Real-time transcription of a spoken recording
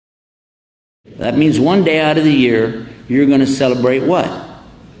That means one day out of the year, you're going to celebrate what?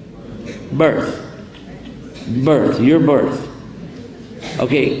 Birth. Birth, your birth.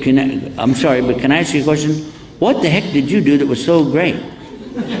 Okay, I'm sorry, but can I ask you a question? What the heck did you do that was so great?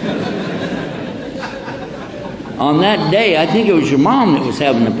 On that day, I think it was your mom that was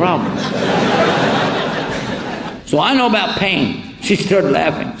having the problem. So I know about pain. She started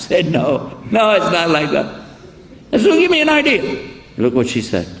laughing. Said, no, it's not like that. So give me an idea. Look what she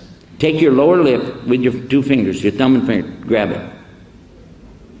said. Take your lower lip with your two fingers, your thumb and finger. Grab it.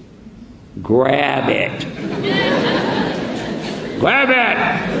 Grab it. Grab it.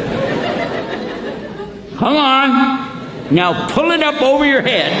 Come on. Now pull it up over your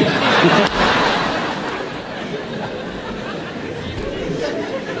head.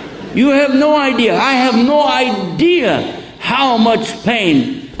 You have no idea. I have no idea how much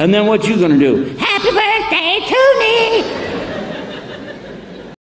pain. And then what you going to do?